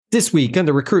This week on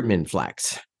the Recruitment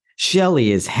Flex,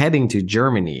 Shelley is heading to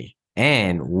Germany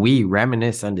and we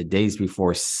reminisce on the days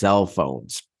before cell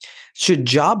phones. Should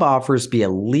job offers be a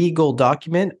legal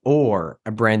document or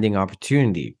a branding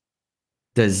opportunity?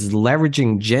 Does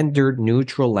leveraging gender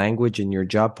neutral language in your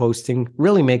job posting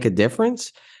really make a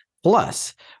difference?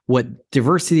 Plus, what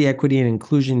diversity, equity, and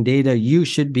inclusion data you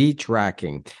should be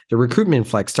tracking. The Recruitment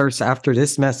Flex starts after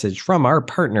this message from our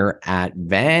partner at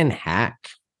VanHack.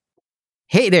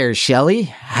 Hey there, Shelley.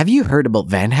 Have you heard about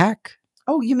VanHack?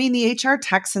 Oh, you mean the HR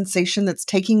tech sensation that's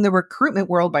taking the recruitment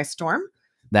world by storm?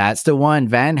 That's the one.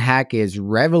 VanHack is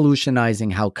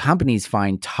revolutionizing how companies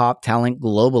find top talent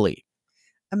globally.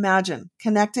 Imagine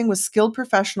connecting with skilled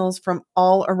professionals from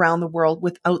all around the world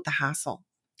without the hassle.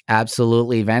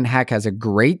 Absolutely. VanHack has a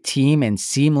great team and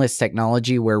seamless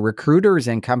technology where recruiters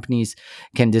and companies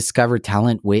can discover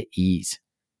talent with ease.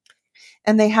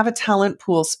 And they have a talent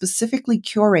pool specifically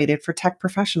curated for tech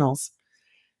professionals.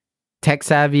 Tech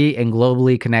savvy and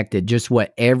globally connected, just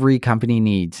what every company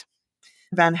needs.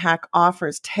 VanHack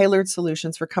offers tailored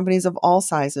solutions for companies of all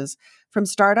sizes, from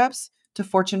startups to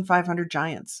Fortune 500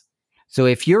 giants. So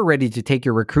if you're ready to take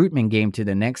your recruitment game to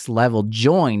the next level,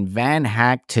 join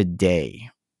VanHack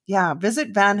today. Yeah,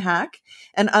 visit VanHack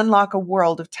and unlock a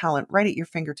world of talent right at your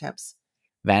fingertips.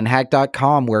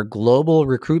 VanHack.com, where global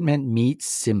recruitment meets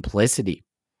simplicity.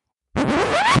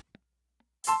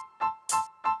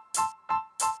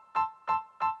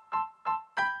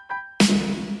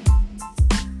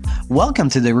 Welcome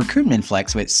to the Recruitment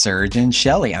Flex with Serge and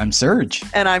Shelley. I'm Serge.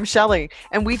 And I'm Shelley,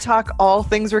 and we talk all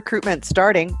things recruitment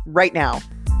starting right now.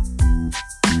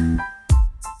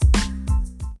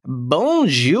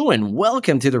 Bonjour and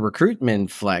welcome to the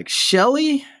Recruitment Flex.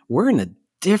 Shelley, we're in a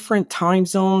different time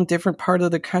zone, different part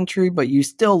of the country, but you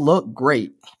still look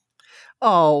great.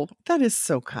 Oh, that is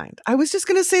so kind. I was just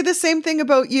going to say the same thing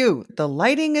about you. The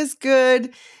lighting is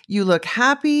good. You look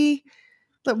happy.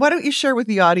 But why don't you share with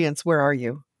the audience, where are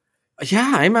you?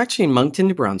 Yeah, I'm actually in Moncton,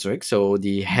 New Brunswick, so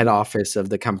the head office of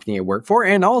the company I work for,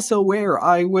 and also where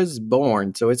I was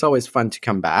born. So it's always fun to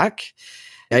come back.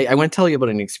 I want to tell you about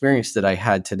an experience that I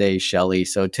had today, Shelley.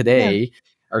 So today,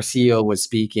 our CEO was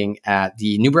speaking at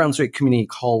the New Brunswick Community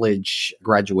College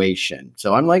graduation.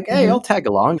 So I'm like, hey, I'll tag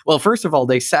along. Well, first of all,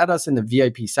 they sat us in the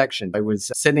VIP section. I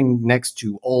was sitting next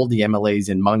to all the MLAs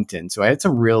in Moncton. So I had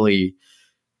some really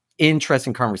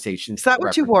interesting conversations. Is that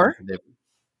what you wore?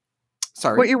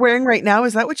 Sorry. What you're wearing right now,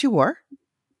 is that what you wore?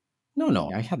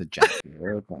 No, I had a jacket.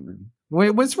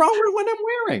 Wait, what's wrong with what I'm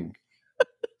wearing?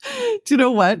 Do you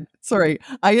know what? Sorry,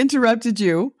 I interrupted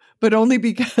you, but only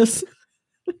because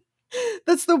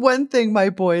that's the one thing my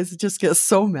boys just get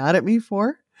so mad at me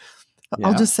for. Yeah.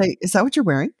 I'll just say, is that what you're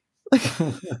wearing?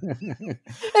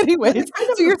 Anyways,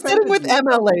 so you're sitting with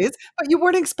MLAs, but you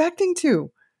weren't expecting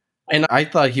to. And I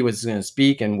thought he was going to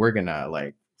speak and we're going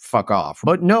to fuck off.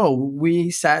 But no, we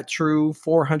sat through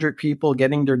 400 people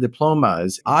getting their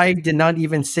diplomas. I did not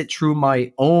even sit through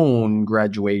my own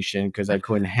graduation because I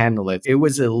couldn't handle it. It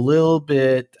was a little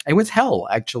bit, it was hell,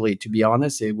 actually, to be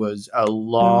honest. It was a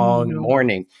long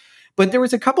morning. But there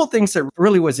was a couple things that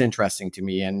really was interesting to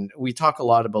me. And we talk a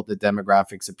lot about the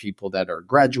demographics of people that are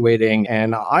graduating.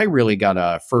 And I really got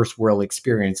a first world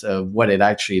experience of what it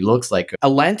actually looks like.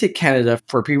 Atlantic Canada,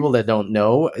 for people that don't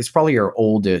know, is probably our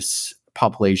oldest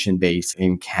population base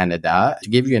in Canada. To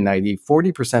give you an idea,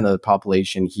 40% of the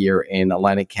population here in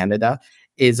Atlantic Canada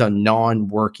is a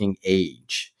non-working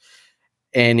age.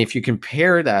 And if you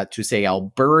compare that to, say,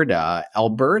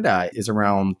 Alberta is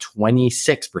around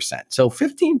 26%. So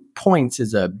 15 points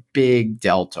is a big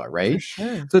delta, right? For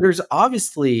sure. So there's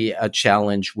obviously a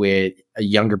challenge with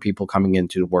younger people coming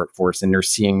into the workforce, and they're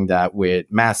seeing that with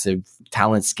massive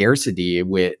talent scarcity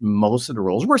with most of the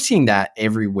roles. We're seeing that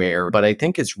everywhere, but I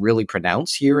think it's really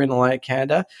pronounced here in Atlantic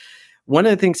Canada. One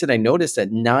of the things that I noticed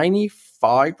that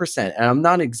 95%, and I'm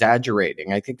not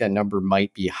exaggerating, I think that number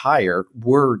might be higher,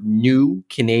 were new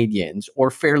Canadians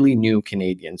or fairly new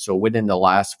Canadians. So within the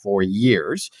last 4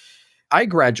 years, I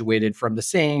graduated from the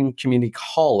same community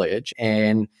college,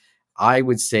 and I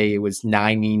would say it was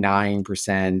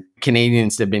 99%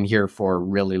 Canadians that have been here for a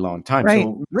really long time. Right.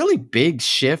 So really big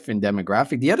shift in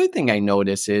demographic. The other thing I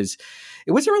noticed is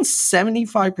it was around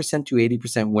 75% to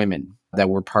 80% women that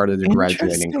were part of the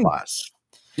graduating class.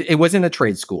 It wasn't a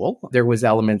trade school. There was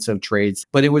elements of trades,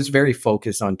 but it was very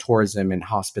focused on tourism and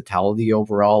hospitality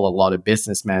overall. A lot of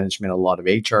business management, a lot of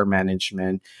HR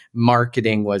management,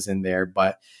 marketing was in there,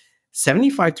 but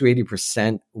 75 to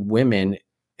 80% women.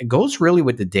 It goes really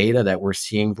with the data that we're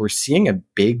seeing. We're seeing a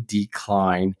big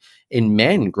decline in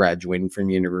men graduating from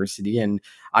university. And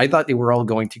I thought they were all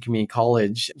going to community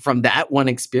college. From that one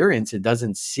experience, it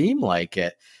doesn't seem like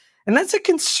it. And that's a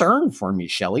concern for me,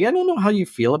 Shelley. I don't know how you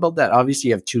feel about that. Obviously,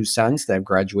 you have two sons that have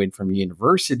graduated from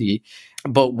university,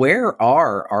 but where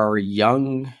are our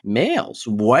young males?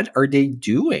 What are they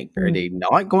doing? Are they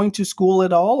not going to school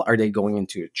at all? Are they going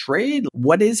into a trade?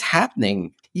 What is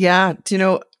happening? Yeah. Do you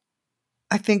know,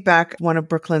 I think back, one of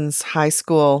Brooklyn's high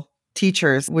school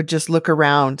teachers would just look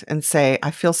around and say, I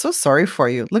feel so sorry for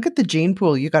you. Look at the gene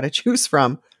pool you got to choose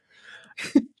from.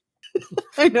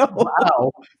 I know.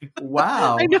 Wow.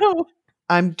 Wow. I know.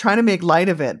 I'm trying to make light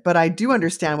of it, but I do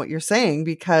understand what you're saying,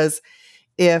 because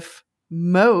if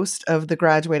most of the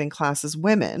graduating class is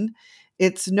women,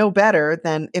 it's no better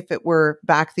than if it were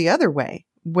back the other way,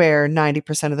 where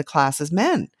 90% of the class is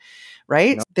men,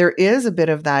 right? Yep. There is a bit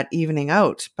of that evening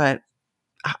out, but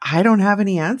I don't have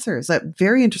any answers.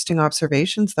 Very interesting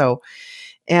observations, though.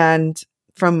 And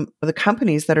from the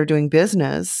companies that are doing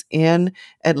business in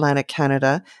Atlantic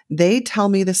Canada, they tell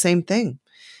me the same thing,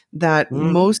 that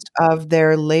most of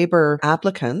their labor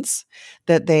applicants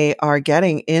that they are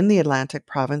getting in the Atlantic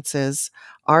provinces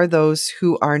are those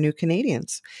who are new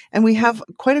Canadians. And we have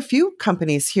quite a few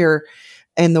companies here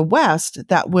in the West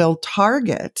that will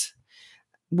target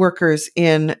workers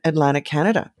in Atlantic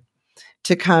Canada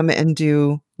to come and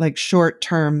do like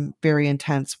short-term, very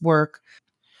intense work.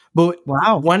 But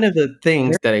Wow. one of the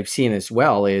things that I've seen as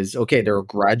well is, okay, they're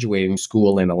graduating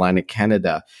school in Atlantic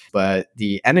Canada, but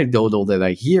the anecdotal that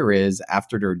I hear is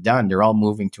after they're done, they're all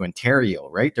moving to Ontario,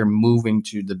 right? They're moving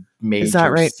to the Is that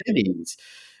major right? cities,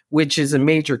 which is a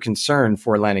major concern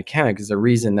for Atlantic Canada, because the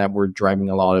reason that we're driving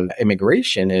a lot of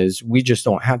immigration is we just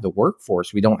don't have the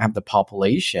workforce. We don't have the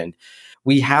population.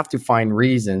 We have to find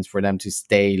reasons for them to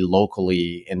stay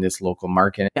locally in this local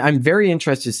market. I'm very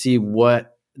interested to see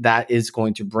what that is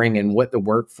going to bring and what the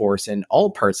workforce in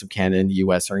all parts of Canada and the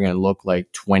US are going to look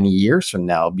like 20 years from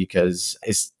now, because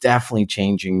it's definitely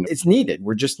changing. It's needed.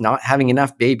 We're just not having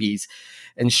enough babies.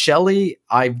 And Shelley,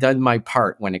 I've done my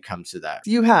part when it comes to that.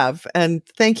 You have. And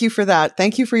thank you for that.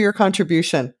 Thank you for your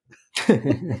contribution.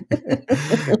 Can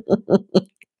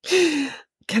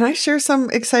I share some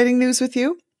exciting news with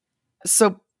you?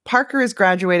 So Parker is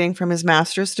graduating from his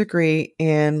master's degree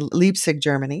in Leipzig,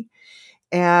 Germany.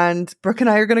 And Brooke and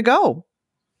I are going to go.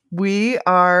 We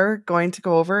are going to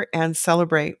go over and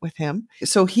celebrate with him.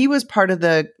 So he was part of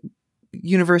the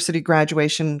university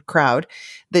graduation crowd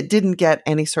that didn't get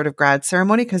any sort of grad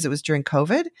ceremony because it was during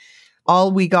COVID.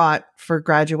 All we got for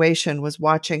graduation was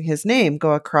watching his name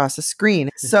go across a screen.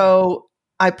 So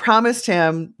I promised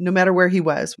him, no matter where he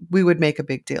was, we would make a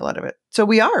big deal out of it. So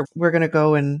we are. We're going to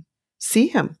go and see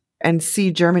him and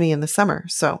see Germany in the summer.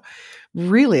 So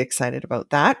really excited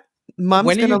about that.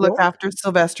 Mom's going to look after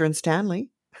Sylvester and Stanley.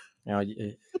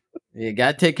 You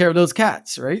got to take care of those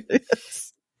cats, right?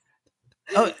 Yes.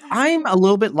 Oh, I'm a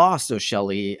little bit lost, though,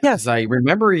 Shelley. Yes. I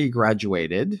remember he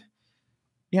graduated.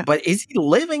 Yeah. But is he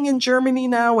living in Germany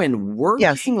now and working?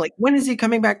 Yes. Like, when is he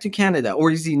coming back to Canada, or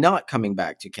is he not coming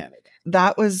back to Canada?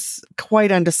 That was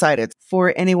quite undecided.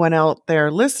 For anyone out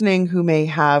there listening who may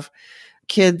have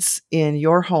kids in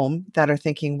your home that are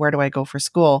thinking, where do I go for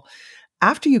school?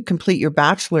 After you complete your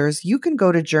bachelor's, you can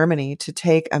go to Germany to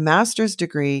take a master's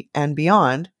degree and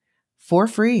beyond for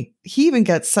free. He even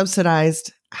gets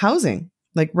subsidized housing,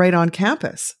 like right on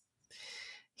campus.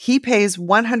 He pays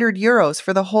 100 euros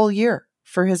for the whole year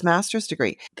for his master's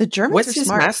degree. The Germans What's are his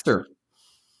smart. master?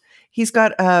 He's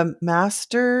got a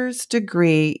master's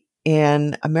degree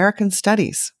in American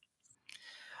Studies.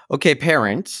 Okay,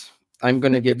 parents, I'm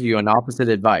going to give you an opposite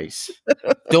advice.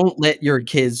 Don't let your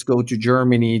kids go to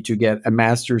Germany to get a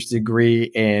master's degree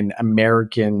in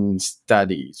American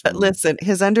studies. Listen,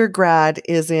 his undergrad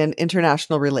is in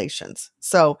international relations.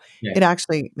 So it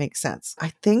actually makes sense.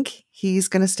 I think he's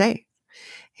going to stay.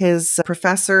 His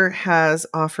professor has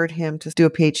offered him to do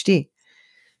a PhD.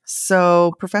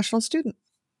 So professional student.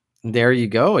 There you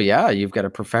go. Yeah, you've got a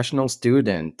professional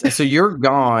student. So you're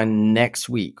gone next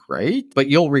week, right? But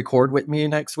you'll record with me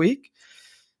next week?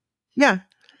 Yeah.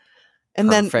 And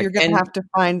Perfect. then you're going to have to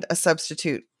find a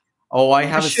substitute. Oh, I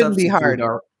have It a shouldn't be substitute. hard.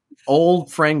 Our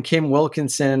old friend Kim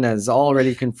Wilkinson has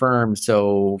already confirmed.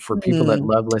 So for people that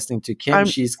love listening to Kim,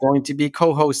 she's going to be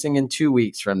co-hosting in 2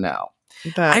 weeks from now.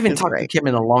 I haven't talked to Kim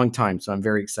in a long time, so I'm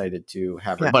very excited to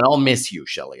have her. Yeah. But I'll miss you,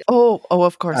 Shelley. Oh,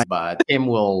 of course. But Kim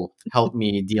will help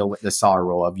me deal with the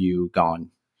sorrow of you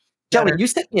gone. Shelley, you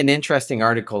sent me an interesting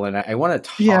article, and I want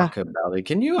to talk about it.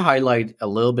 Can you highlight a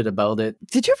little bit about it?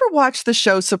 Did you ever watch the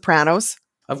show Sopranos?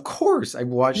 Of course, I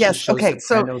watched the show Sopranos.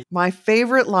 So my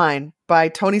favorite line by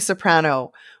Tony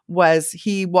Soprano was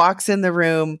he walks in the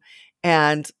room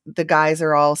and the guys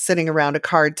are all sitting around a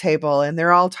card table and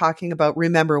they're all talking about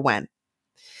remember when.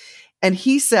 And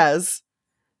he says,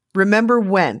 remember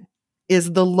when?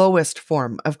 is the lowest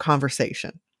form of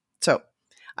conversation. So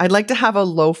I'd like to have a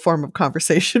low form of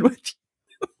conversation with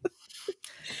you.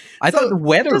 I thought the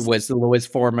weather just was the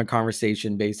lowest form of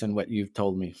conversation based on what you've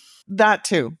told me. that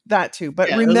too. But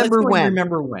Yeah, remember when?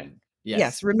 Remember when?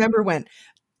 Yes, remember when.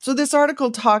 So this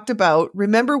article talked about,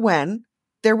 remember when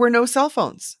there were no cell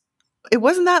phones. It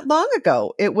wasn't that long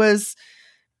ago. It was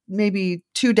maybe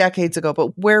 2 decades ago,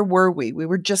 but where were we? We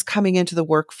were just coming into the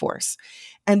workforce.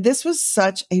 And this was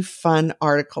such a fun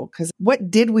article because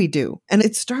what did we do? And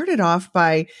it started off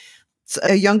by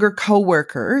a younger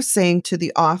coworker saying to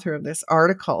the author of this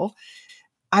article,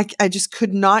 I just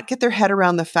could not get their head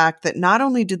around the fact that not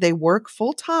only did they work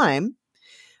full time,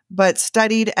 but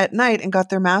studied at night and got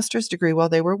their master's degree while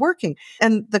they were working.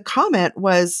 And the comment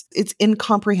was, it's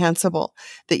incomprehensible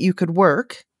that you could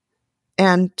work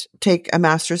and take a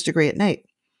master's degree at night.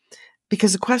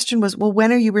 Because the question was, well,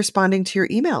 when are you responding to your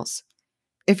emails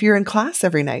if you're in class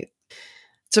every night?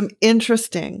 Some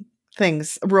interesting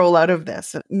things roll out of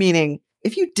this, meaning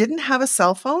if you didn't have a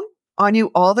cell phone on you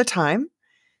all the time,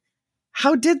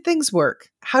 how did things work?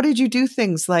 How did you do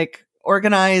things like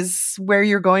organize where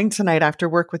you're going tonight after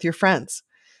work with your friends?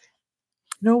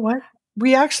 You know what?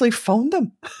 We actually phoned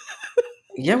them.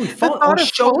 Yeah, we The phoned thought or of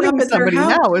showed up phoning at their somebody house.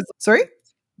 now is, sorry?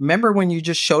 Remember when you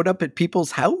just showed up at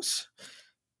people's house?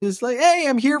 It's like, hey,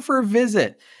 I'm here for a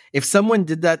visit. If someone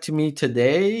did that to me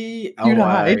today, You'd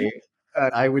hide.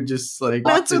 I would just like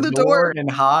lock Answer the door door. and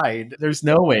hide. There's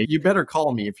no way. You better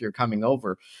call me if you're coming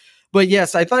over. But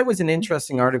yes, I thought it was an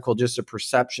interesting article, just a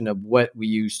perception of what we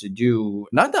used to do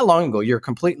not that long ago. You're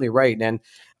completely right. And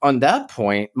on that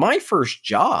point, my first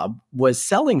job was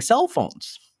selling cell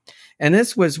phones. And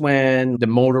this was when the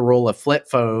Motorola flip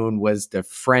phone was the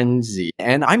frenzy.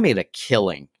 And I made a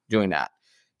killing doing that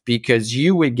because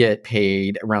you would get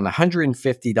paid around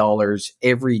 $150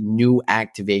 every new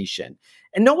activation.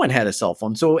 And no one had a cell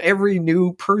phone. So every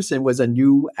new person was a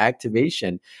new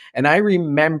activation. And I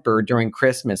remember during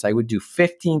Christmas, I would do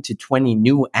 15 to 20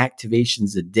 new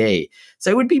activations a day.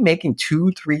 So I would be making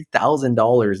 $2,000,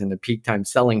 $3,000 in the peak time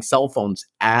selling cell phones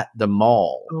at the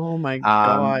mall. Oh my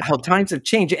God. How times have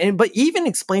changed. But even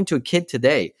explain to a kid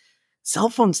today, cell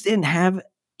phones didn't have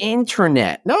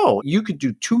internet. No, you could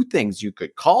do two things. You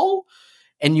could call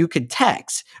and you could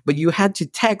text, but you had to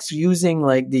text using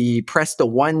like the press the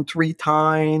 1 3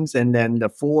 times and then the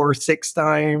 4 6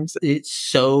 times. It's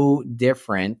so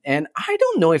different. And I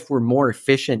don't know if we're more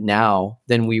efficient now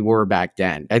than we were back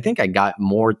then. I think I got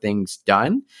more things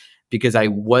done because I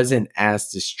wasn't as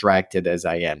distracted as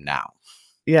I am now.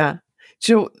 Yeah.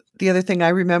 So the other thing I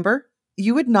remember,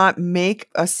 you would not make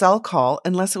a cell call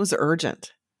unless it was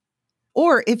urgent.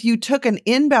 Or if you took an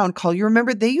inbound call, you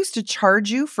remember they used to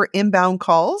charge you for inbound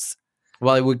calls?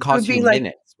 Well, it would It would cost be you like,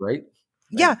 minutes, right?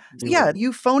 yeah, Like,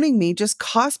 you phoning me just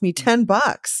cost me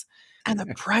 $10. And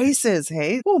the prices,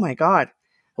 hey? Oh my God.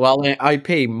 well, I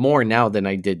pay more now than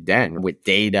I did then with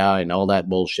data and all that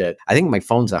bullshit. I think my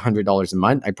phone's $100 a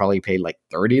month. I probably paid like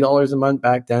 $30 a month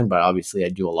back then, but obviously I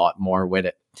do a lot more with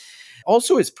it.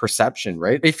 Also, it's perception,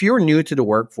 right? If you're new to the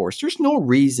workforce, there's no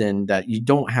reason that you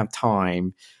don't have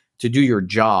time to do your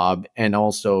job and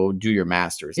also do your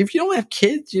master's. If you don't have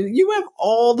kids, you have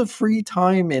all the free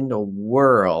time in the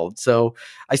world. So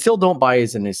I still don't buy it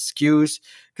as an excuse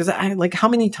because I like how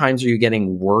many times are you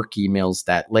getting work emails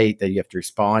that late that you have to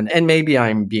respond? And maybe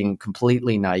I'm being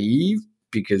completely naive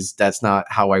because that's not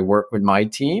how I work with my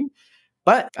team.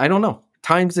 But I don't know.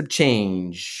 Times have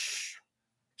changed.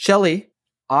 Shelley,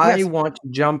 I Yes. want to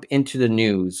jump into the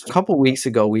news. A couple weeks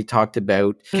ago, we talked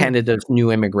about Mm. Canada's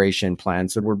new immigration plan.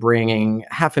 So we're bringing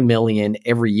 500,000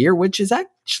 every year, which is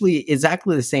actually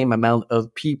exactly the same amount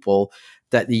of people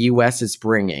that the US is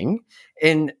bringing.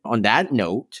 And on that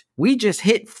note, we just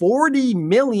hit 40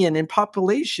 million in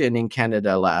population in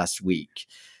Canada last week.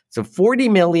 So 40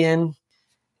 million.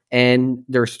 And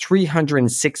there's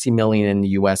 360 million in the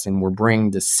US, and we're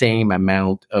bringing the same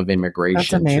amount of That's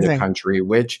immigration to the amazing. country,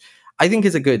 which I think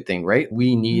is a good thing, right?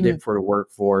 We need Mhm. it for the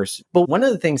workforce. But one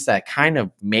of the things that kind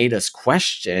of made us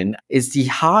question is the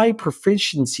high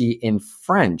proficiency in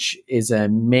French is a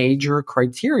major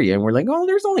criteria. And we're like, oh,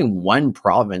 there's only one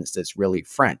province that's really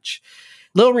French.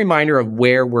 Little reminder of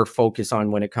where we're focused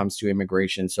on when it comes to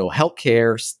immigration. So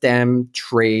healthcare, STEM,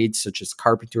 trades such as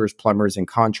carpenters, plumbers, and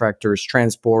contractors,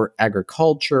 transport,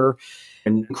 agriculture.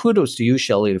 And kudos to you,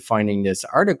 Shelley, to finding this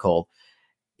article.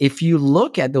 If you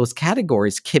look at those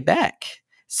categories, Quebec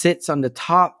sits on the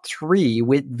top 3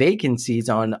 with vacancies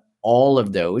on all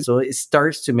of those. So it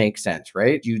starts to make sense,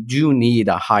 right? You do need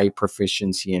a high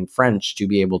proficiency in French to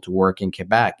be able to work in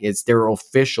Quebec. It's their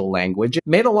official language. It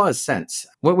made a lot of sense.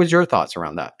 What was your thoughts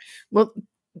around that? Well,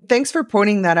 Thanks for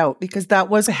pointing that out because that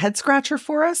was a head scratcher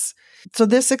for us. So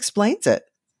this explains it.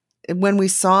 When we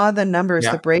saw the numbers,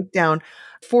 the breakdown,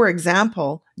 for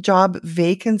example, job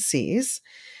vacancies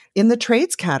in the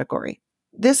trades category,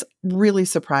 this really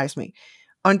surprised me.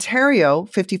 Ontario,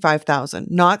 55,000.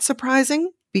 Not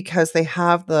surprising because they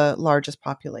have the largest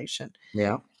population.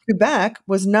 Yeah. Quebec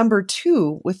was number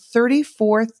 2 with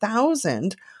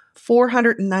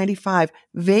 34,495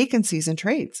 vacancies in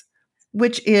trades,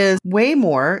 which is way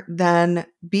more than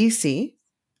BC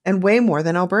and way more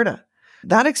than Alberta.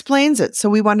 That explains it. So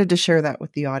we wanted to share that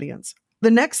with the audience.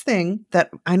 The next thing that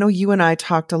I know you and I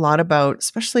talked a lot about,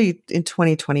 especially in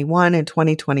 2021 and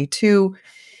 2022,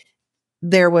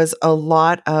 there was a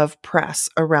lot of press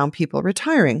around people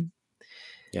retiring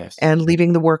and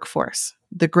leaving the workforce.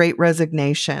 The Great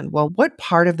Resignation. Well, what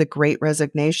part of the Great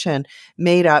Resignation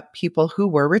made up people who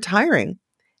were retiring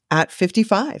at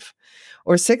 55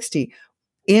 or 60?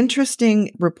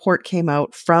 Interesting report came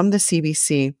out from the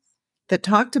CBC that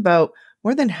talked about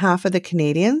more than half of the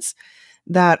Canadians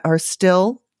that are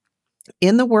still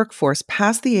in the workforce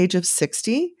past the age of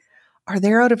 60 are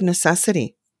there out of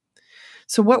necessity.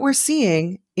 So what we're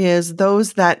seeing is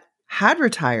those that had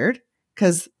retired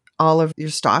because all of your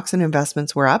stocks and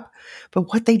investments were up,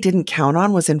 but what they didn't count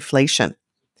on was inflation.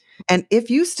 And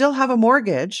if you still have a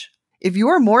mortgage, if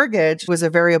your mortgage was a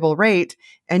variable rate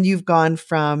and you've gone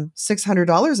from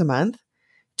 $600 a month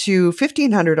to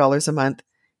 $1,500 a month,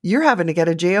 you're having to get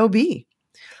a JOB.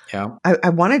 Yeah. I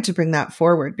wanted to bring that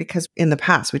forward because in the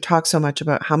past, we talked so much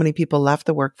about how many people left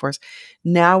the workforce.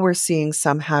 Now we're seeing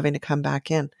some having to come back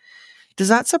in. Does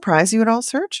that surprise you at all,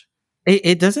 Serge?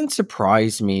 It doesn't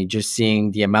surprise me just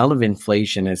seeing the amount of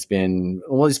inflation it's been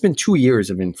 2 years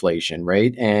of inflation,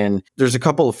 right? And there's a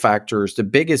couple of factors. The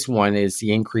biggest one is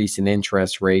the increase in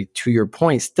interest rate. To your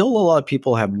point, still a lot of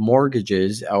people have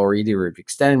mortgages or either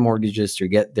extended mortgages to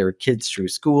get their kids through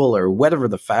school or whatever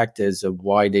the fact is of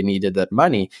why they needed that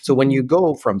money. So when you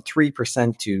go from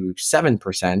 3% to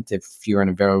 7%, if you're in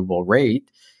a variable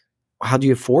rate, how do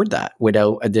you afford that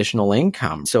without additional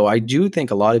income? So I do think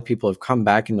a lot of people have come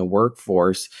back in the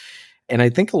workforce. And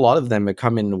I think a lot of them have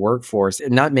come in the workforce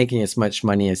and not making as much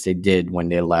money as they did when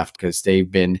they left because they've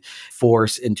been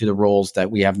forced into the roles that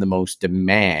we have the most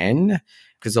demand.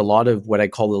 Because a lot of what I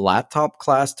call the laptop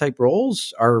class type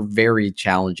roles are very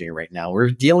challenging right now. We're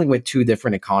dealing with two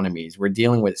different economies. We're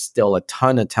dealing with still a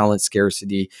ton of talent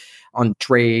scarcity on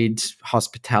trades,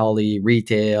 hospitality,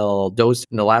 retail, those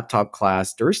in the laptop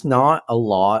class. There's not a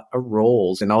lot of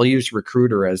roles. And I'll use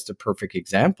recruiter as the perfect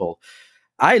example.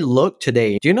 I looked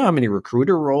today. Do you know how many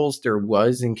recruiter roles there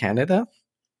was in Canada?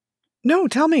 No,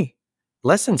 tell me.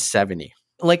 Less than 70.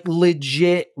 Like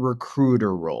legit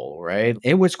recruiter role, right?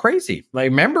 It was crazy. I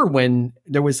remember when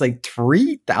there was like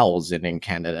 3,000 in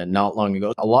Canada not long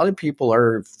ago. A lot of people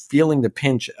are feeling the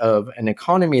pinch of an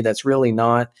economy that's really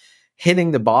not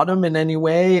hitting the bottom in any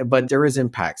way, but there is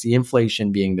impacts. The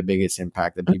inflation being the biggest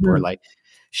impact that people are like,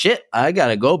 shit, I got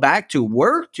to go back to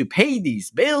work to pay these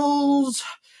bills.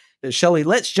 Shelley,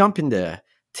 let's jump into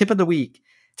tip of the week.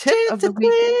 Tip of the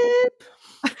week.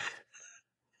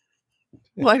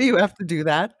 Why do you have to do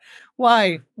that?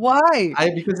 Why?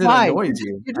 Because it Why? annoys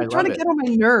you. You're I just trying love to it. get on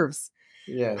my nerves.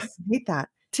 Yes. I hate that.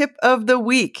 Tip of the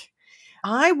week.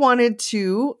 I wanted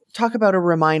to talk about a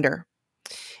reminder.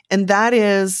 And that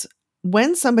is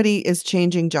when somebody is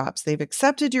changing jobs, they've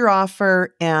accepted your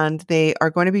offer and they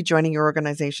are going to be joining your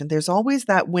organization. There's always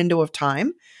that window of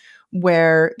time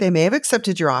where they may have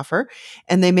accepted your offer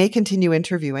and they may continue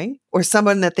interviewing, or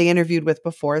someone that they interviewed with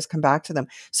before has come back to them.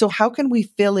 So how can we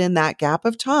fill in that gap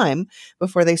of time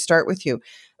before they start with you?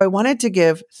 I wanted to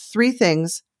give 3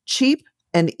 things, cheap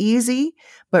and easy,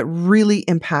 but really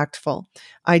impactful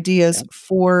ideas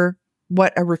for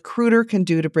what a recruiter can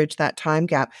do to bridge that time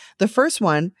gap. The first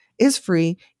one is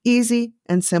free, easy,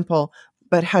 and simple,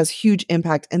 but has huge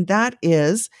impact. And that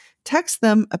is text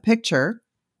them a picture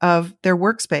of their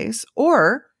workspace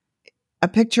or a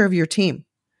picture of your team.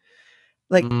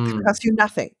 Like, it costs you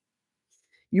nothing.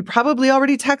 You're probably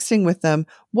already texting with them.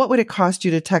 What would it cost you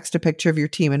to text a picture of your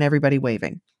team and everybody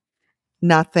waving?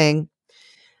 Nothing.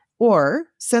 Or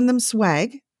send them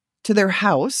swag to their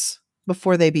house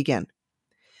before they begin.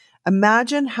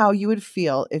 Imagine how you would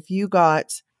feel if you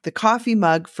got the coffee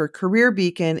mug for Career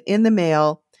Beacon in the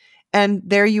mail and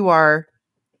there you are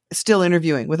still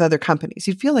interviewing with other companies.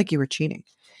 You'd feel like you were cheating.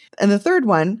 And the third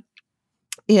one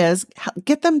is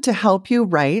get them to help you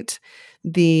write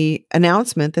the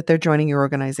announcement that they're joining your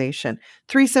organization.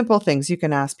 3 simple things you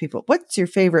can ask people. What's your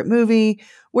favorite movie?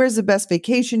 Where's the best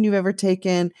vacation you've ever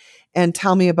taken? And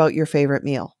tell me about your favorite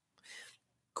meal.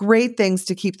 great things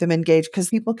to keep them engaged because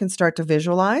people can start to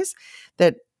visualize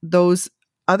that those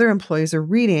other employees are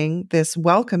reading this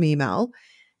welcome email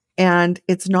and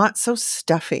it's not so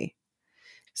stuffy.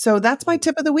 So that's my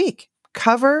tip of the week.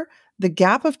 Cover the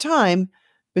gap of time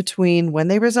between when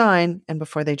they resign and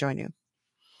before they join you.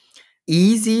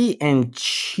 Easy and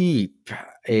cheap.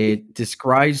 It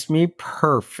describes me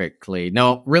perfectly.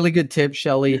 No, really good tip,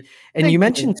 Shelley. And Thank you you.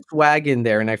 mentioned swag in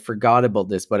there, and I forgot about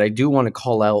this, but I do want to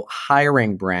call out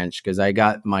hiring branch because I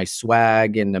got my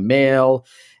swag in the mail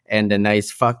and a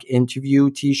nice fuck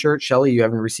interview t-shirt. Shelley, you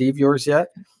haven't received yours yet?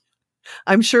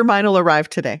 I'm sure mine will arrive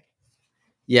today.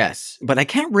 Yes, but I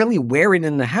can't really wear it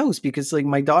in the house because like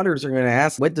my daughters are going to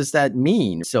ask, what does that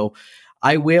mean? So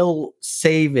I will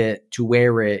save it to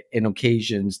wear it in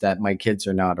occasions that my kids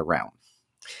are not around.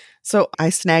 So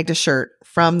I snagged a shirt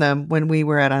from them when we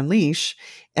were at Unleash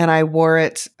and I wore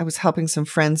it. I was helping some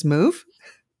friends move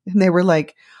and they were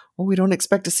like, well, we don't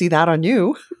expect to see that on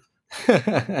you.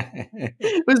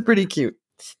 It was pretty cute.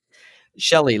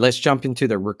 Shelley, let's jump into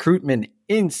the recruitment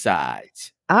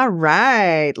insights. All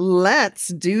right, let's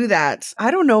do that.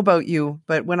 I don't know about you,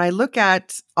 but when I look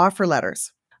at offer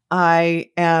letters, I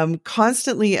am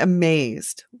constantly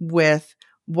amazed with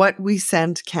what we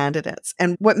send candidates.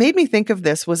 And what made me think of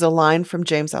this was a line from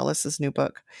James Ellis's new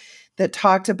book that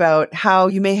talked about how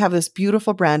you may have this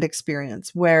beautiful brand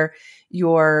experience where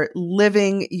you're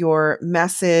living your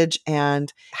message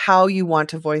and how you want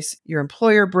to voice your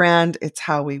employer brand. It's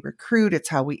how we recruit. It's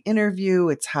how we interview.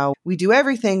 It's how we do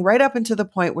everything right up until the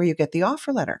point where you get the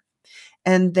offer letter.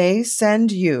 And they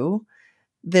send you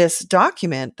this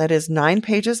document that is 9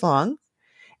 pages long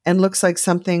and looks like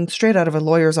something straight out of a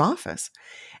lawyer's office.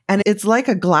 And it's like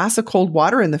a glass of cold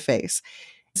water in the face.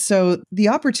 So the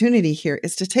opportunity here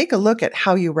is to take a look at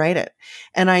how you write it.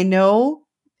 And I know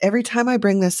every time I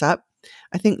bring this up,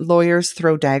 I think lawyers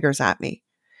throw daggers at me.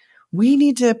 We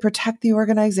need to protect the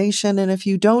organization. And if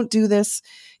you don't do this,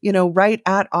 right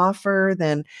at offer,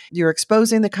 then you're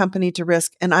exposing the company to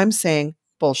risk. And I'm saying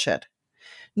bullshit.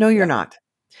 No, you're not.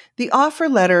 The offer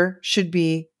letter should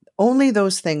be only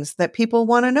those things that people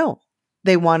want to know.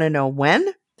 They want to know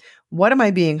when. What am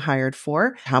I being hired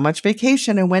for? How much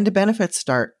vacation and when do benefits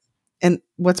start? And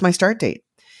what's my start date?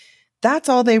 That's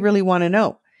all they really want to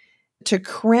know. To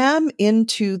cram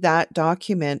into that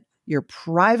document your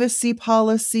privacy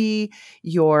policy,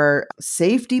 your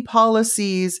safety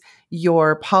policies,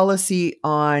 your policy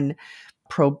on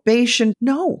probation.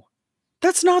 No,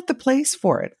 that's not the place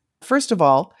for it. First of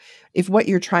all, if what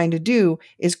you're trying to do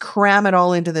is cram it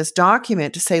all into this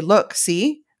document to say, look,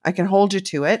 see, I can hold you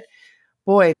to it.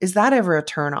 Boy, is that ever a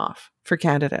turnoff for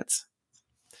candidates?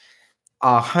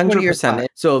 100%.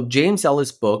 So James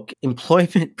Ellis' book,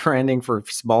 Employment Branding for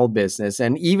Small Business.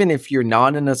 And even if you're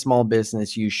not in a small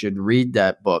business, you should read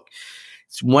that book.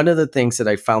 It's one of the things that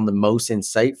I found the most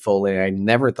insightful and I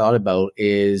never thought about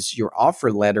is your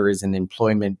offer letter is an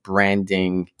employment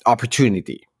branding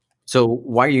opportunity. So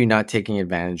why are you not taking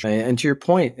advantage? And to your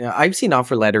point, I've seen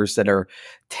offer letters that are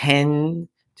 10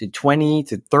 to 20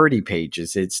 to 30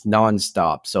 pages. It's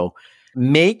nonstop. So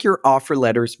make your offer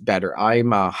letters better.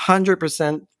 I'm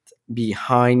 100%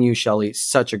 behind you, Shelley.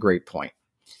 Such a great point.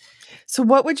 So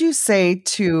what would you say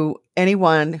to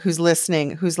anyone who's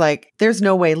listening, who's like, there's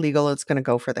no way legal is going to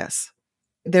go for this?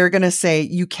 They're going to say,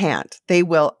 you can't. They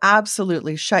will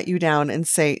absolutely shut you down and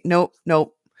say, nope,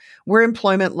 we're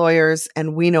employment lawyers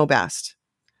and we know best.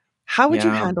 How would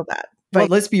you handle that? Well,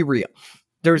 let's be real.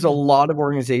 There's a lot of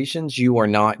organizations you are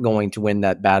not going to win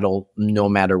that battle no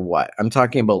matter what. I'm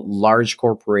talking about large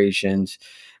corporations.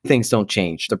 Things don't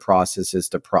change. The process is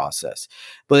the process.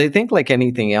 But I think like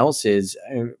anything else is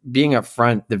being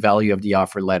upfront the value of the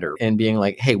offer letter and being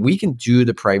like, hey, we can do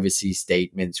the privacy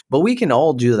statements, but we can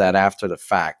all do that after the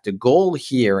fact. The goal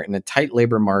here in a tight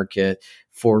labor market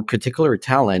for particular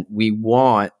talent, we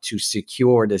want to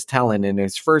secure this talent in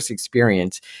its first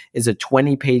experience is a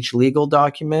 20-page legal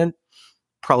document.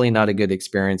 Probably not a good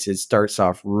experience. It starts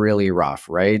off really rough,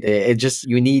 right? It just,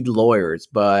 you need lawyers,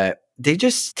 but they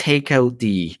just take out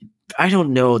the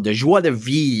joie de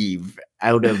vivre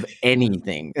out of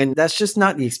anything. And that's just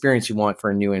not the experience you want for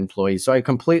a new employee. So I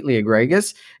completely agree. I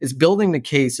guess it's building the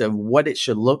case of what it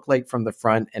should look like from the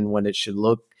front and what it should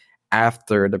look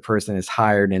after the person is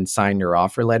hired and signed their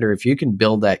offer letter. If you can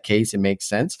build that case, it makes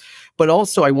sense. But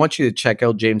also, I want you to check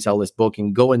out James Ellis' book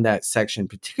and go in that section,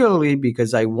 particularly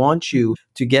because I want you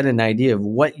to get an idea of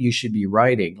what you should be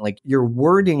writing. Like your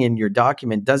wording in your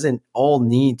document doesn't all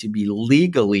need to be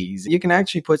legalese. You can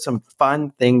actually put some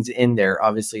fun things in there.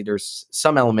 Obviously, there's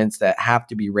some elements that have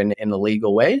to be written in a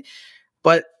legal way,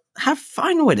 but have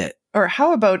fun with it. Or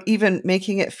how about even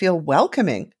making it feel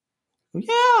welcoming?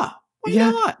 Yeah. Why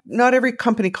not? Not every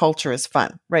company culture is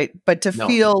fun, right? But to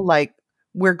feel like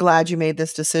we're glad you made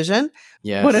this decision.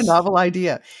 Yes. What a novel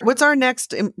idea. What's our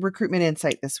next recruitment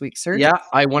insight this week, Serge? Yeah,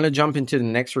 I want to jump into the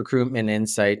next recruitment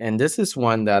insight. And this is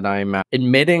one that I'm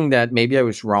admitting that maybe I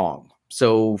was wrong.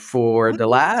 So for the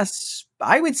last,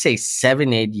 I would say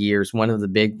 7-8 years, one of the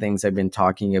big things I've been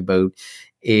talking about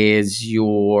is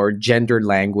your gender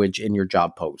language in your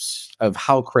job posts, of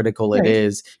how critical it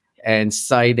is, and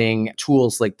citing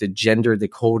tools like the gender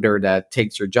decoder that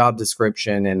takes your job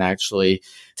description and actually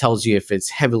tells you if it's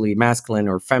heavily masculine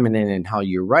or feminine and how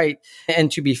you write.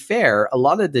 And to be fair, a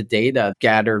lot of the data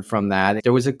gathered from that,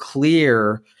 there was a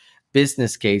clear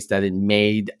business case that it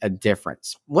made a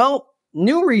difference. Well,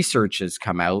 new research has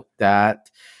come out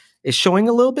that is showing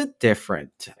a little bit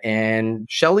different. And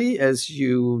Shelley, as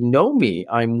you know me,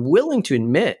 I'm willing to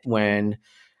admit when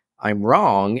I'm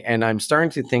wrong, and I'm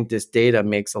starting to think this data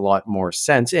makes a lot more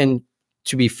sense. And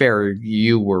to be fair,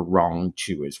 you were wrong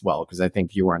too as well, because I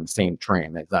think you were on the same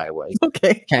train as I was.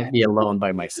 Okay. Can't be alone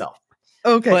by myself.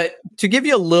 Okay. But to give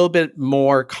you a little bit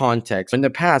more context, in the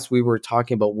past, we were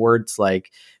talking about words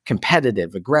like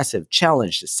competitive, aggressive,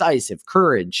 challenge, decisive,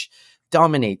 courage,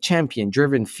 dominate, champion,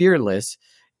 driven, fearless.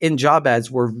 In job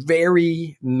ads were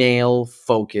very male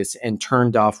focused and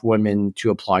turned off women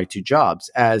to apply to jobs.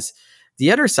 As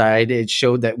the other side, it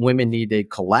showed that women needed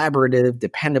collaborative,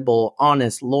 dependable,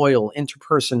 honest, loyal,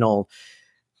 interpersonal,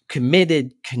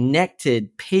 committed,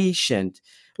 connected, patient.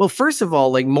 Well, first of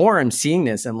all, like more I'm seeing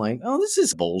this, I'm like, oh, this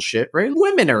is bullshit, right?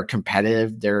 Women are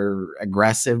competitive, they're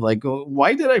aggressive. Like,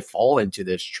 why did I fall into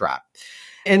this trap?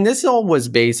 And this all was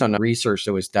based on research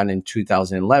that was done in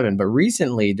 2011. But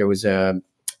recently, there was a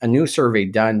new survey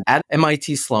done at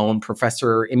MIT Sloan,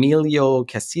 Professor Emilio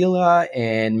Castilla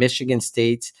and Michigan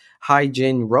State's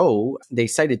Hai-Jin Rowe. They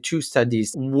cited two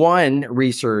studies. One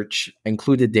research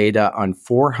included data on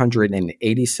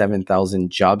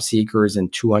 487,000 job seekers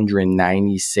and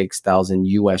 296,000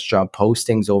 US job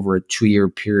postings over a 2-year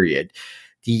period.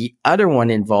 The other one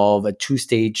involved a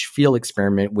 2-stage field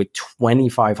experiment with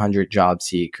 2,500 job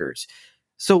seekers.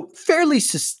 So fairly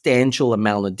substantial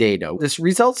amount of data. The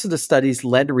results of the studies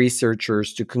led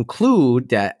researchers to conclude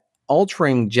that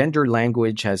altering gender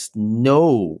language has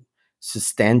no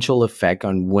substantial effect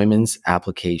on women's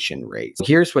application rates.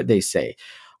 Here's what they say.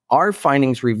 Our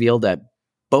findings reveal that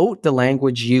both the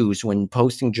language used when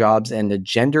posting jobs and the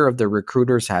gender of the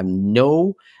recruiters have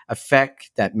no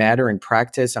effect that matter in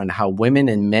practice on how women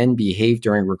and men behave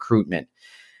during recruitment.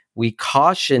 We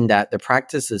caution that the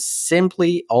practice of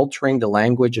simply altering the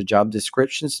language of job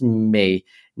descriptions may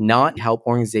not help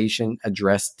organizations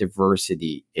address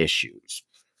diversity issues.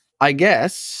 I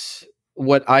guess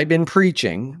what I've been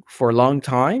preaching for a long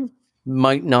time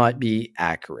might not be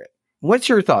accurate. What's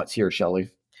your thoughts here, Shelley?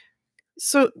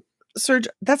 So, Serge,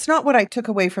 that's not what I took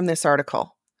away from this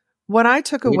article. What I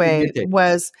took away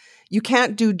was you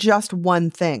can't do just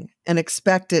one thing and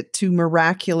expect it to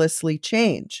miraculously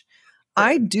change.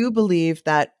 I do believe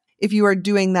that if you are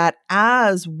doing that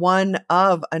as one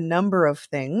of a number of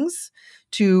things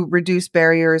to reduce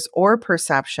barriers or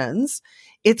perceptions,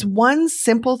 it's one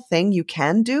simple thing you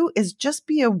can do is just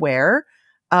be aware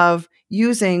of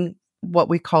using what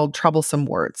we call troublesome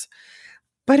words.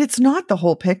 But it's not the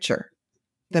whole picture.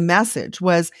 The message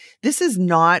was, this is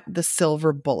not the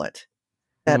silver bullet,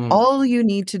 that all you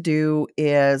need to do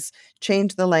is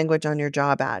change the language on your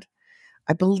job ad.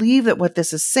 I believe that what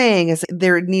this is saying is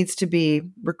there needs to be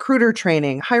recruiter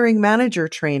training, hiring manager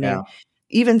training,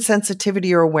 even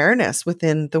sensitivity or awareness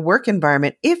within the work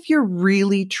environment if you're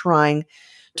really trying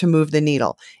to move the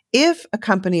needle. If a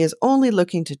company is only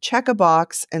looking to check a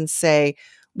box and say,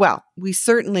 well, we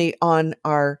certainly on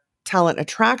our talent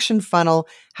attraction funnel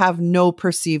have no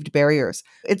perceived barriers.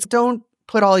 It's don't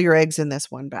put all your eggs in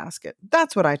this one basket.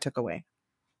 That's what I took away.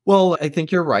 Well, I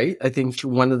think you're right. I think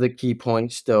one of the key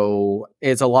points, though,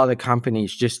 is a lot of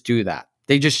companies just do that.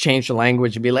 They just change the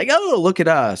language and be like, oh, look at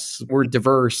us. We're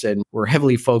diverse and we're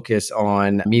heavily focused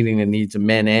on meeting the needs of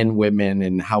men and women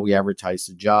and how we advertise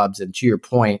the jobs. And to your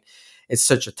point, it's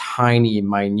such a tiny,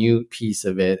 minute piece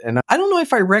of it. And I don't know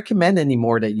if I recommend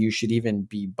anymore that you should even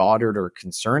be bothered or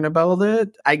concerned about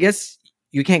it. I guess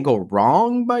you can't go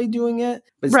wrong by doing it,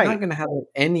 but it's not going to have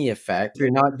any effect if you're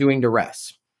not doing the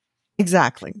rest.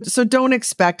 Exactly. So don't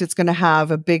expect it's going to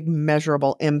have a big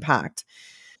measurable impact.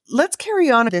 Let's carry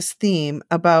on this theme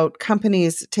about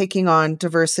companies taking on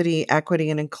diversity, equity,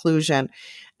 and inclusion.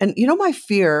 And my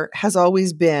fear has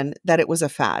always been that it was a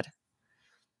fad.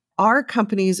 Are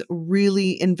companies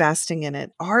really investing in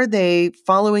it? Are they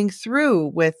following through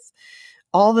with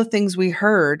all the things we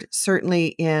heard, certainly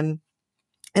in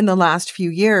in the last few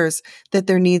years that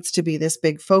there needs to be this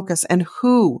big focus. And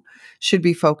who should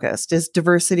be focused? Is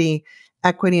diversity,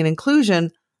 equity, and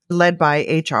inclusion led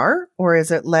by HR, or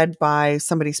is it led by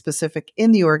somebody specific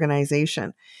in the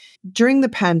organization? During the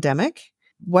pandemic,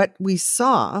 what we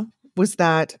saw was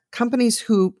that companies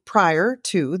who, prior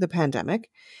to the pandemic,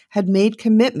 had made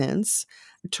commitments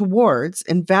towards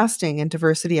investing in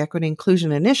diversity, equity,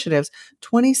 inclusion initiatives,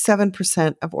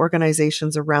 27% of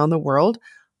organizations around the world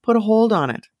put a hold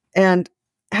on it and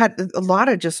had a lot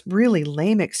of just really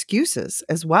lame excuses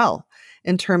as well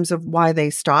in terms of why they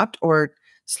stopped or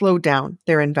slowed down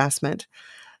their investment.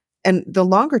 And the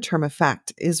longer term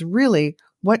effect is really,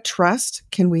 what trust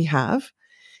can we have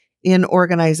in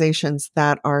organizations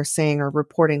that are saying or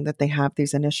reporting that they have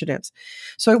these initiatives?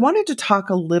 So I wanted to talk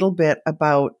a little bit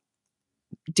about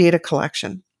data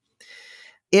collection.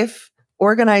 If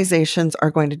organizations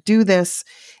are going to do this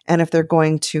and if they're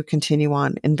going to continue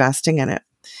on investing in it.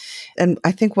 And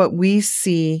I think what we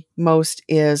see most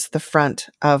is the front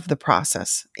of the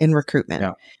process in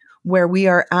recruitment, where we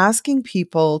are asking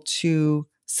people to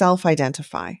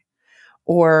self-identify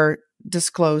or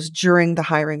disclose during the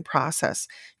hiring process,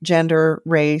 gender,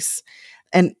 race.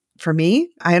 And for me,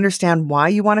 I understand why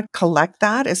you want to collect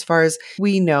that, as far as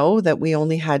we know that we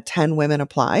only had 10 women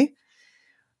apply.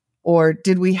 Or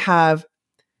did we have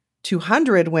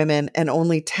 200 women and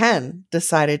only 10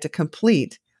 decided to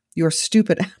complete your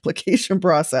stupid application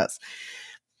process?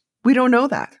 We don't know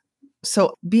that.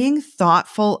 So being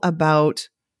thoughtful about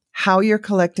how you're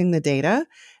collecting the data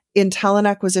in talent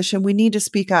acquisition, we need to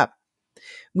speak up.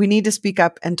 We need to speak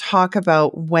up and talk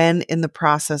about when in the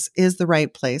process is the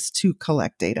right place to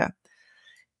collect data.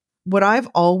 What I've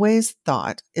always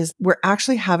thought is we're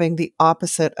actually having the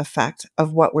opposite effect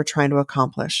of what we're trying to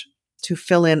accomplish, to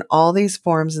fill in all these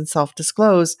forms and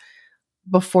self-disclose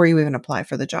before you even apply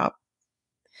for the job.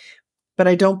 But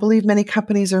I don't believe many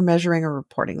companies are measuring or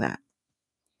reporting that.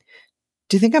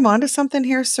 Do you think I'm onto something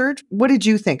here, Serge? What did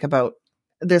you think about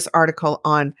this article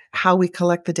on how we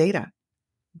collect the data?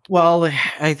 Well,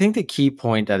 I think the key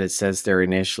point that it says there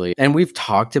initially, and we've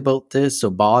talked about this. So,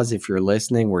 Boz, if you're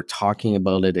listening, we're talking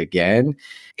about it again.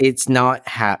 It's not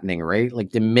happening, right?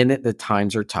 Like the minute the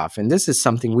times are tough. And this is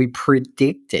something we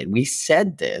predicted. We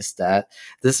said this, that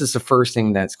this is the first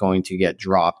thing that's going to get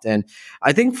dropped. And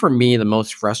I think for me, the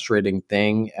most frustrating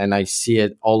thing, and I see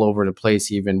it all over the place,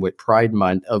 even with Pride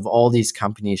Month, of all these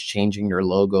companies changing their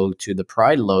logo to the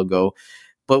Pride logo.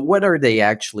 But what are they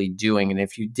actually doing? And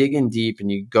if you dig in deep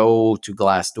and you go to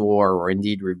Glassdoor or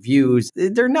Indeed reviews,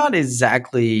 they're not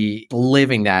exactly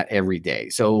living that every day.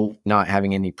 So not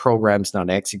having any programs, not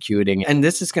executing. And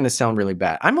this is going to sound really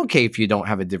bad. I'm okay if you don't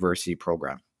have a diversity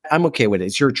program. I'm okay with it.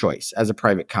 It's your choice as a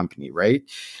private company, right?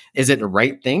 Is it the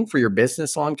right thing for your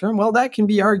business long term? Well, that can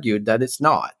be argued that it's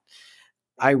not.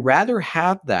 I rather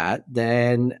have that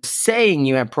than saying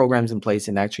you have programs in place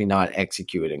and actually not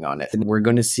executing on it. And we're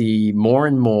going to see more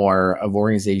and more of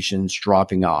organizations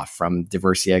dropping off from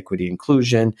diversity, equity,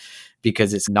 inclusion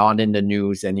because it's not in the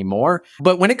news anymore.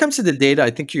 But when it comes to the data, I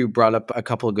think you brought up a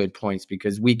couple of good points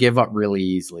because we give up really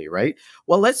easily, right?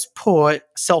 Well, let's put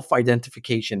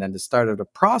self-identification at the start of the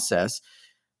process.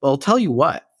 Well, I'll tell you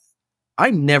what,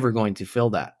 I'm never going to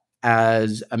fill that.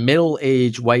 As a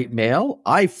middle-aged white male,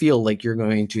 I feel like you're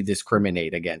going to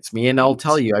discriminate against me. And I'll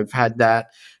tell you, I've had that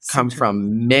come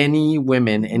from many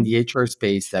women in the HR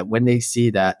space that when they see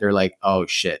that, they're like, oh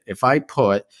shit, if I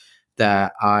put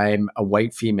that I'm a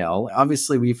white female,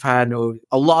 obviously we've had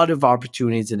a lot of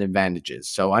opportunities and advantages.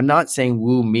 So I'm not saying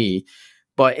woo me,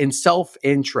 but in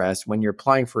self-interest, when you're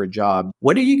applying for a job,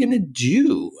 what are you going to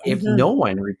do if no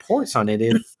one reports on it?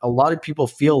 If a lot of people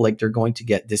feel like they're going to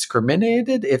get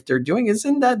discriminated if they're doing,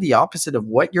 isn't that the opposite of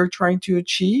what you're trying to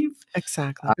achieve?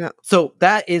 Exactly. So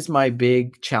that is my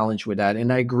big challenge with that.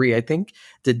 And I agree. I think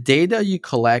the data you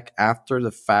collect after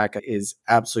the fact is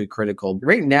absolutely critical.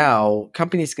 Right now,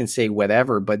 companies can say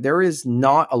whatever, but there is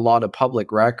not a lot of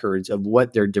public records of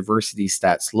what their diversity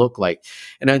stats look like.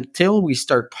 And until we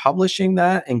start publishing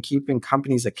that and keeping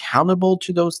companies accountable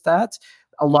to those stats,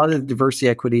 a lot of diversity,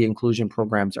 equity, inclusion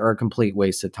programs are a complete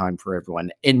waste of time for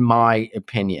everyone, in my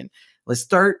opinion. Let's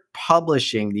start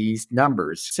publishing these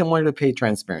numbers, similar to pay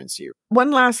transparency.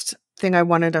 One last thing I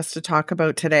wanted us to talk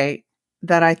about today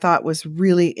that I thought was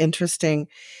really interesting.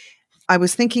 I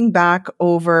was thinking back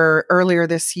over earlier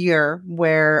this year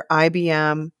where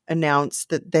IBM announced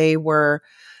that they were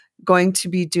going to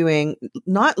be doing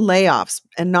not layoffs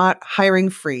and not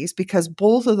hiring freeze, because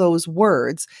both of those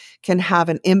words can have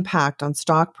an impact on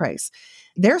stock price.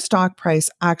 Their stock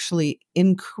price actually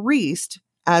increased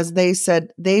as they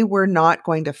said they were not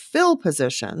going to fill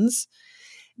positions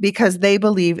because they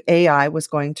believe AI was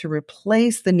going to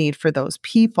replace the need for those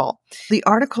people. The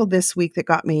article this week that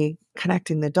got me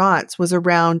connecting the dots was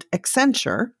around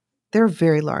Accenture. They're a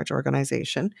very large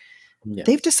organization. Yes.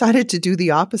 They've decided to do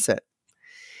the opposite.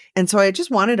 And so I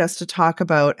just wanted us to talk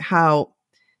about how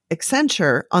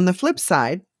Accenture, on the flip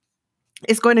side,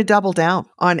 is going to double down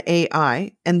on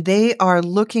AI, and they are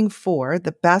looking for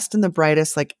the best and the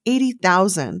brightest, like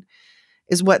 80,000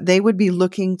 is what they would be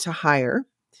looking to hire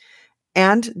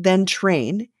and then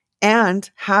train and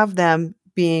have them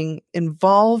being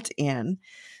involved in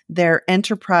their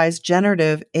enterprise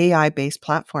generative AI-based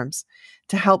platforms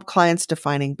to help clients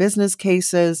defining business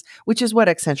cases, which is what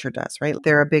Accenture does, right?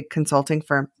 They're a big consulting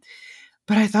firm.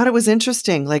 But I thought it was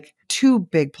interesting, like two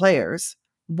big players.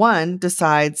 One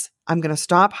decides, I'm going to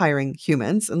stop hiring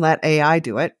humans and let AI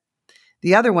do it.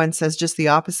 The other one says just the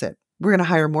opposite. We're going to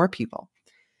hire more people.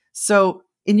 So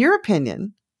in your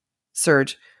opinion,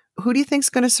 Serge, who do you think is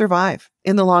going to survive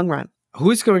in the long run?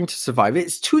 Who's going to survive?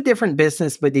 It's two different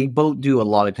businesses, but they both do a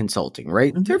lot of consulting,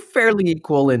 right? Mhm. They're fairly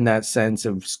equal in that sense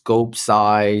of scope,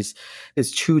 size.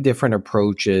 It's two different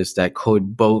approaches that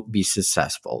could both be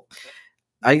successful.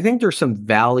 I think there's some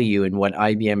value in what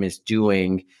IBM is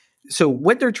doing. So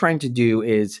what they're trying to do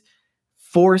is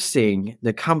forcing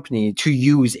the company to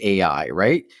use AI,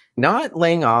 right? Not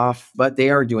laying off, but they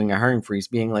are doing a hiring freeze,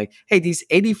 being like, hey, these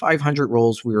 8,500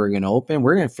 roles we were going to open,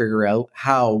 we're going to figure out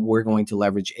how we're going to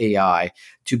leverage AI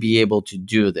to be able to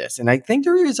do this. And I think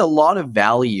there is a lot of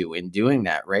value in doing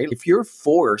that, right? If you're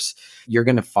forced, you're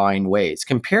going to find ways.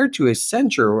 Compared to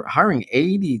Accenture, hiring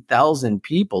 80,000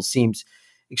 people seems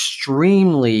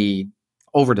extremely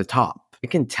over the top. I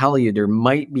can tell you there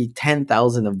might be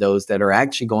 10,000 of those that are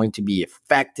actually going to be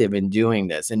effective in doing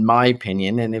this, in my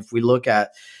opinion. And if we look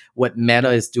at what Meta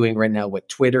is doing right now, what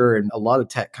Twitter and a lot of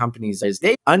tech companies is,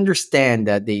 they understand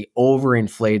that they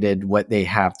overinflated what they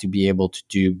have to be able to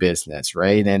do business,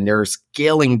 right? And they're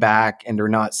scaling back and they're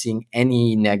not seeing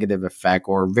any negative effect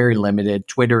or very limited.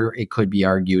 Twitter, it could be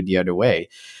argued the other way.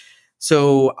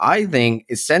 So I think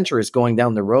Accenture is going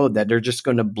down the road that they're just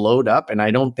going to blow it up. And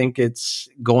I don't think it's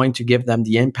going to give them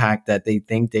the impact that they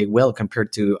think they will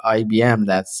compared to IBM.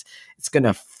 It's going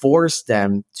to force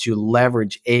them to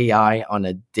leverage AI on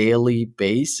a daily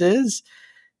basis.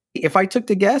 If I took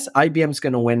the guess, IBM's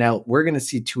going to win out. We're going to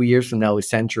see 2 years from now,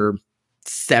 Accenture,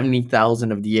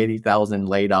 70,000 of the 80,000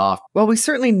 laid off. Well, we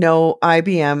certainly know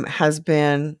IBM has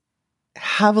been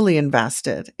heavily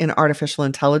invested in artificial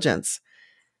intelligence.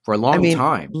 For a long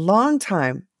time.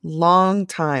 Long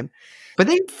time. But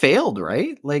they failed,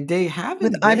 right? Like they haven't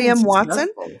With been IBM Watson?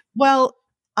 successful. Well,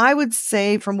 I would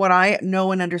say from what I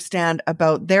know and understand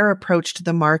about their approach to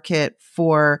the market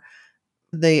for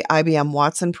the IBM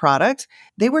Watson product,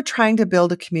 they were trying to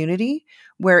build a community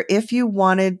where if you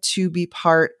wanted to be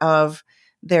part of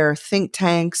their think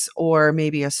tanks or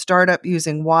maybe a startup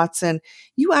using Watson,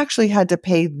 you actually had to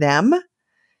pay them.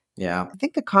 Yeah. I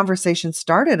think the conversation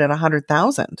started at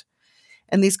 100,000.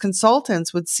 And these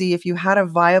consultants would see if you had a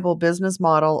viable business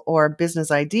model or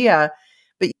business idea,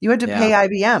 but you had to pay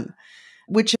IBM,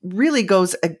 which really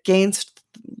goes against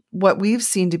what we've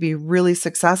seen to be really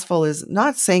successful. Is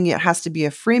not saying it has to be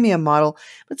a freemium model,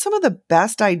 but some of the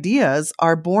best ideas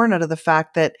are born out of the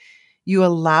fact that you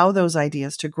allow those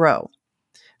ideas to grow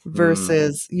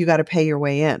versus you got to pay your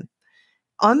way in.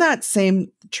 On that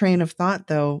same train of thought,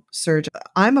 though, Serge,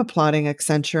 I'm applauding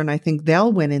Accenture, and I think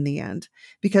they'll win in the end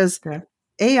because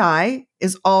AI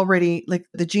is already like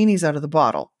the genie's out of the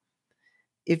bottle.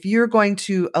 If you're going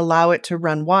to allow it to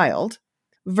run wild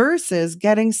versus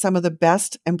getting some of the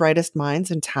best and brightest minds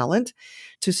and talent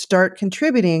to start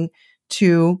contributing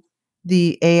to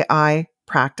the AI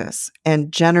practice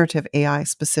and generative AI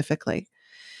specifically.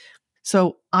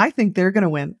 So I think they're going to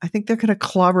win. I think they're going to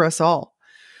clobber us all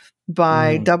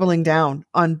by doubling down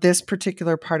on this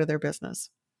particular part of their business.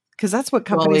 Because that's what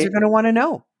companies are going to want to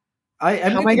know. How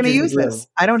am I going to use this?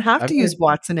 I don't have to use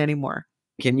Watson anymore.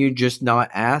 Can you just not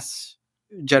ask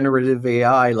generative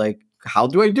AI, like, how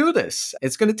do I do this?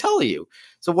 It's going to tell you.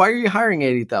 So why are you hiring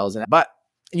 80,000? But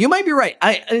you might be right.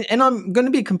 And I'm going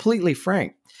to be completely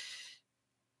frank.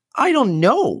 I don't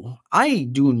know. I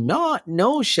do not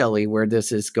know, Shelley, where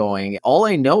this is going. All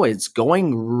I know is it's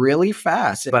going really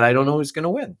fast, but I don't know who's going to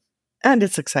win. And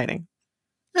it's exciting.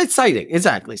 Exciting.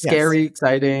 Exactly. Scary,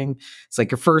 exciting. It's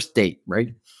like your first date,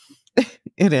 right?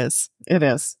 It is. It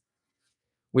is.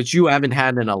 Which you haven't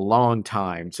had in a long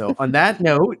time. So on that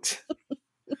note,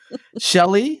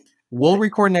 Shelley, we'll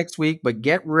record next week, but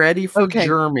get ready for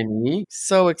Germany.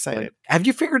 So excited. Have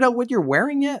you figured out what you're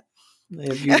wearing yet?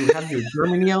 Have you have your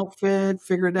Germany outfit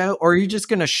figured out? Or are you just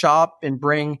going to shop and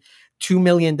bring $2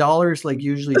 million like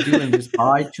you usually do and just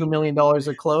buy $2 million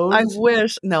of clothes? I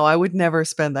wish. No, I would never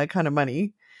spend that kind of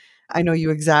money. I know you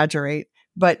exaggerate,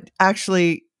 but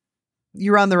actually,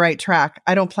 you're on the right track.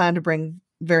 I don't plan to bring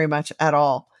very much at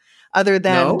all, other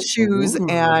than shoes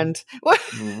and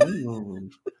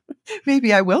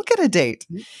maybe I will get a date.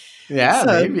 Yeah,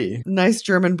 maybe. Nice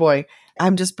German boy.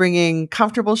 I'm just bringing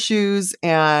comfortable shoes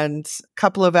and a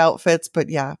couple of outfits, but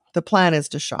yeah, the plan is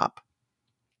to shop.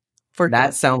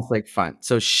 That sounds like fun.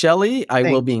 So, Shelley, I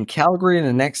will be in Calgary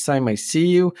the next time I see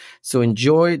you. So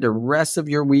enjoy the rest of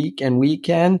your week and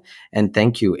weekend. And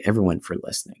thank you, everyone, for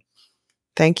listening.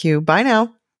 Thank you. Bye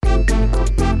now.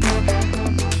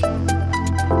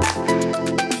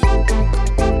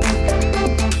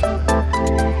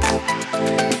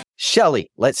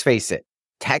 Shelley, let's face it,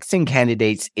 texting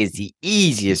candidates is the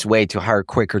easiest way to hire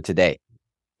quicker today.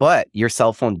 But your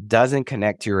cell phone doesn't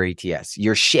connect to your ATS.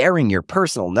 You're sharing your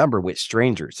personal number with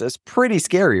strangers. That's pretty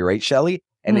scary, right, Shelley?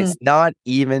 And it's not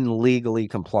even legally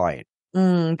compliant.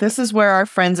 This is where our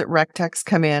friends at RecText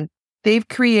come in. They've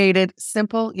created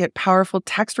simple yet powerful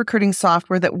text recruiting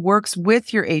software that works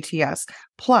with your ATS.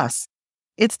 Plus,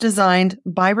 it's designed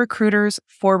by recruiters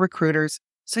for recruiters,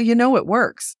 so you know it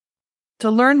works. To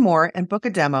learn more and book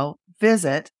a demo,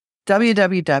 visit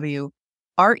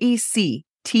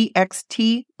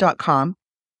www.rectxt.com,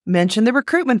 mention the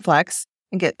Recruitment Flex,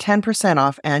 and get 10%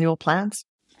 off annual plans.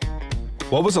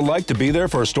 What was it like to be there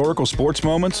for historical sports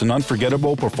moments and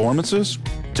unforgettable performances?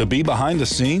 To be behind the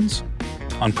scenes?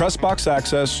 On Pressbox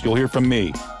Access, you'll hear from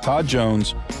me, Todd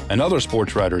Jones, and other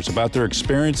sports writers about their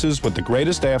experiences with the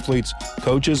greatest athletes,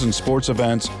 coaches, and sports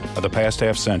events of the past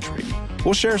half century.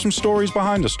 We'll share some stories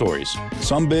behind the stories,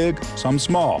 some big, some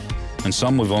small, and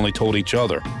some we've only told each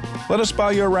other. Let us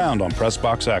spy you around on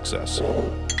Pressbox Access.